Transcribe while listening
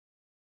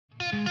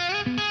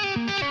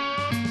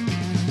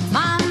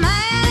My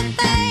man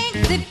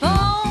thinks he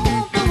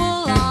pulled the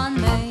wool on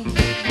me.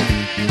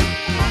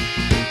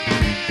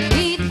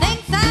 He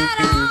thinks that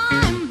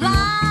I'm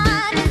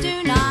blind and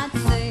do not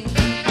see.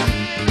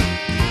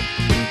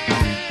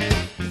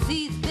 'Cause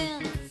he's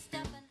been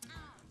stepping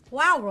out.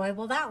 Wow, Roy,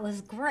 well, that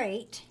was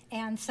great.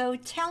 And so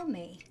tell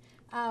me,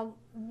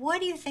 what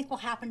do you think will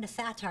happen to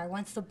satire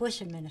once the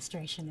Bush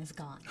administration is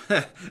gone?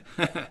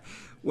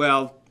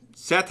 Well,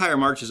 satire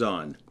marches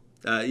on.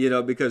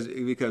 Because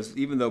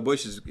even though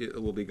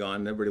will be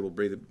gone, everybody will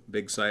breathe a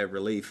big sigh of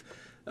relief.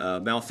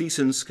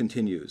 Malfeasance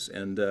continues,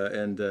 and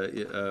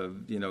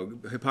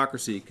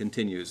hypocrisy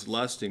continues.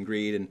 Lust and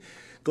greed and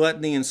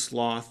gluttony and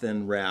sloth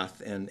and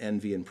wrath and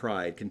envy and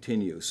pride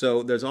continue.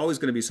 So there's always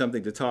going to be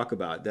something to talk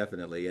about,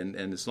 definitely. And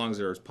as long as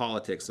there's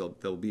politics,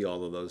 there'll be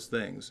all of those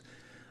things.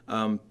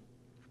 And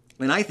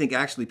I think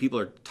actually people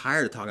are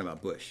tired of talking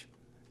about Bush.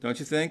 Don't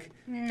you think?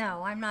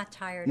 No, I'm not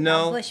tired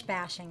No. of Bush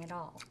bashing at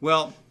all.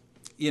 Well,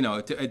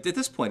 at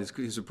this point,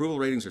 his approval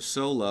ratings are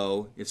so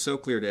low, it's so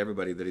clear to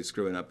everybody that he's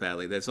screwing up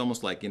badly that it's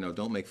almost like,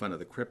 don't make fun of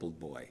the crippled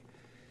boy.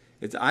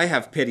 I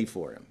have pity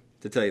for him,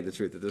 to tell you the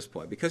truth at this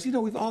point, because,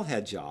 we've all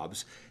had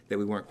jobs that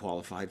we weren't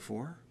qualified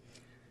for.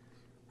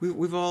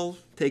 We've all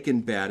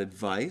taken bad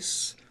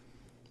advice.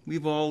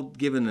 We've all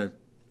given an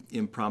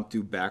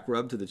impromptu back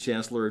rub to the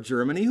Chancellor of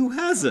Germany. Who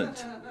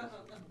hasn't?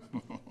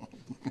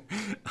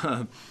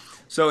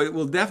 So it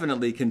will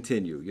definitely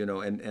continue,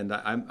 and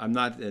I'm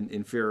not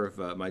in fear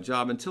of my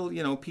job until,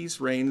 peace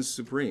reigns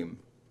supreme.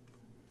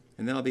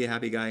 And then I'll be a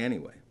happy guy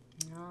anyway.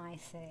 Oh, I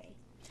see.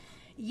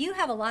 You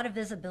have a lot of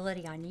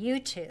visibility on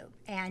YouTube,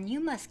 and you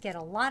must get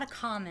a lot of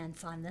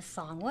comments on this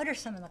song. What are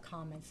some of the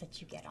comments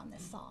that you get on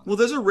this song? Well,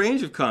 there's a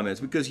range of comments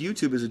because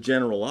YouTube is a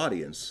general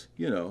audience,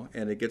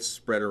 and it gets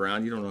spread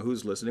around. You don't know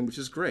who's listening, which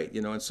is great,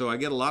 and so I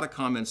get a lot of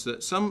comments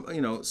that some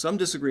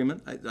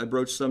disagreement. I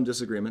broach some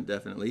disagreement,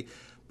 definitely.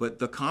 But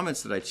the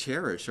comments that I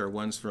cherish are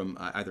ones from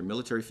either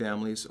military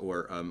families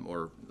or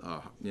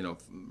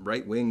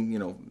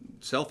right-wing,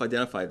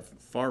 self-identified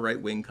far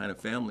right-wing kind of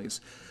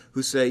families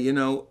who say,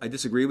 I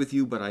disagree with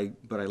you, but I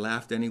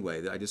laughed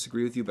anyway. I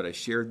disagree with you, but I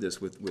shared this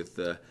with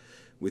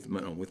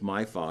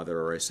my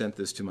father, or I sent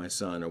this to my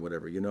son, or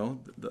whatever.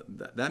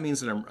 That means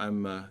that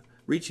I'm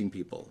reaching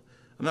people.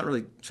 I'm not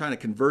really trying to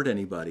convert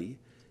anybody,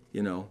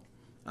 because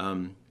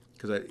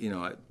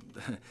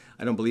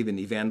I don't believe in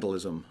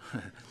evangelism.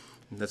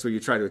 That's where you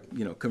try to,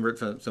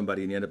 convert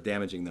somebody and you end up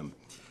damaging them.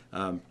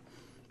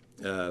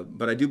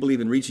 But I do believe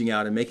in reaching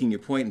out and making your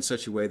point in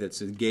such a way that's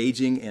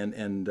engaging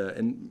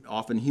and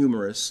often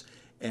humorous,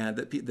 and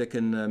that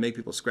can make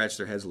people scratch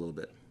their heads a little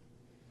bit.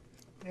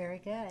 Very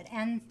good.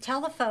 And tell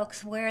the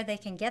folks where they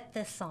can get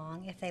this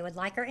song if they would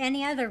like, or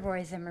any other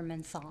Roy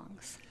Zimmerman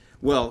songs.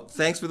 Well,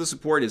 Thanks for the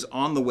Support is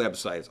on the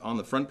website. It's on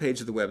the front page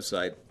of the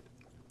website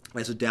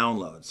as a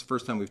download. It's the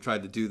first time we've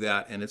tried to do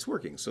that, and it's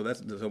working. So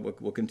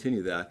we'll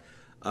continue that.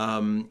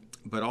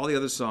 But all the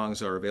other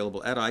songs are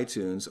available at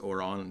iTunes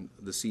or on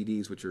the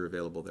CDs, which are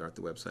available there at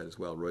the website as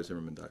well,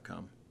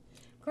 royzimmerman.com.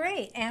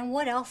 Great. And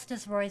what else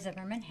does Roy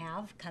Zimmerman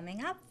have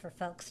coming up for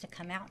folks to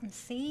come out and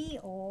see,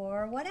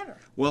 or whatever?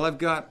 Well, I've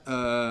got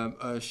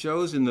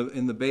shows in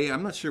the Bay.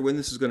 I'm not sure when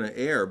this is going to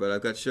air, but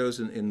I've got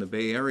shows in the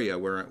Bay Area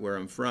where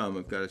I'm from.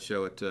 I've got a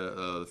show at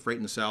the Freight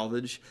and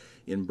Salvage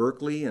in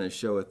Berkeley, and a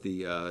show at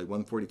the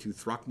 142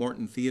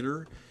 Throckmorton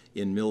Theater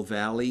in Mill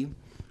Valley.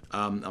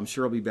 I'm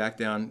sure I'll be back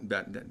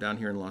down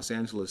here in Los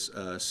Angeles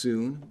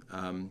soon.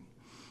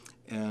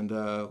 And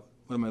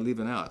what am I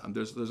leaving out?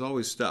 There's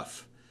always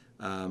stuff.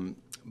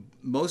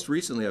 Most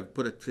recently, I've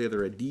put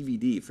together a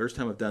DVD. First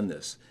time I've done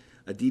this,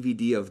 a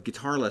DVD of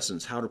guitar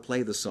lessons, how to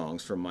play the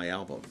songs from my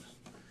album.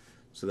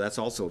 So that's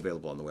also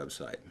available on the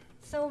website.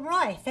 So,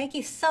 Roy, thank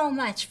you so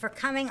much for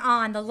coming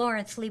on the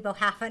Lawrence Lebo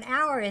Half an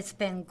Hour. It's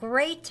been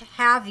great to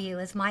have you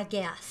as my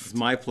guest. It's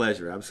my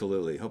pleasure,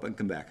 absolutely. Hope I can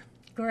come back.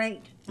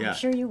 Great. Yeah. I'm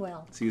sure you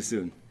will. See you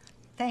soon.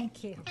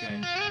 Thank you.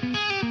 Okay.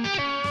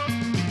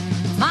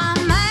 My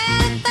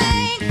man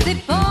thinks he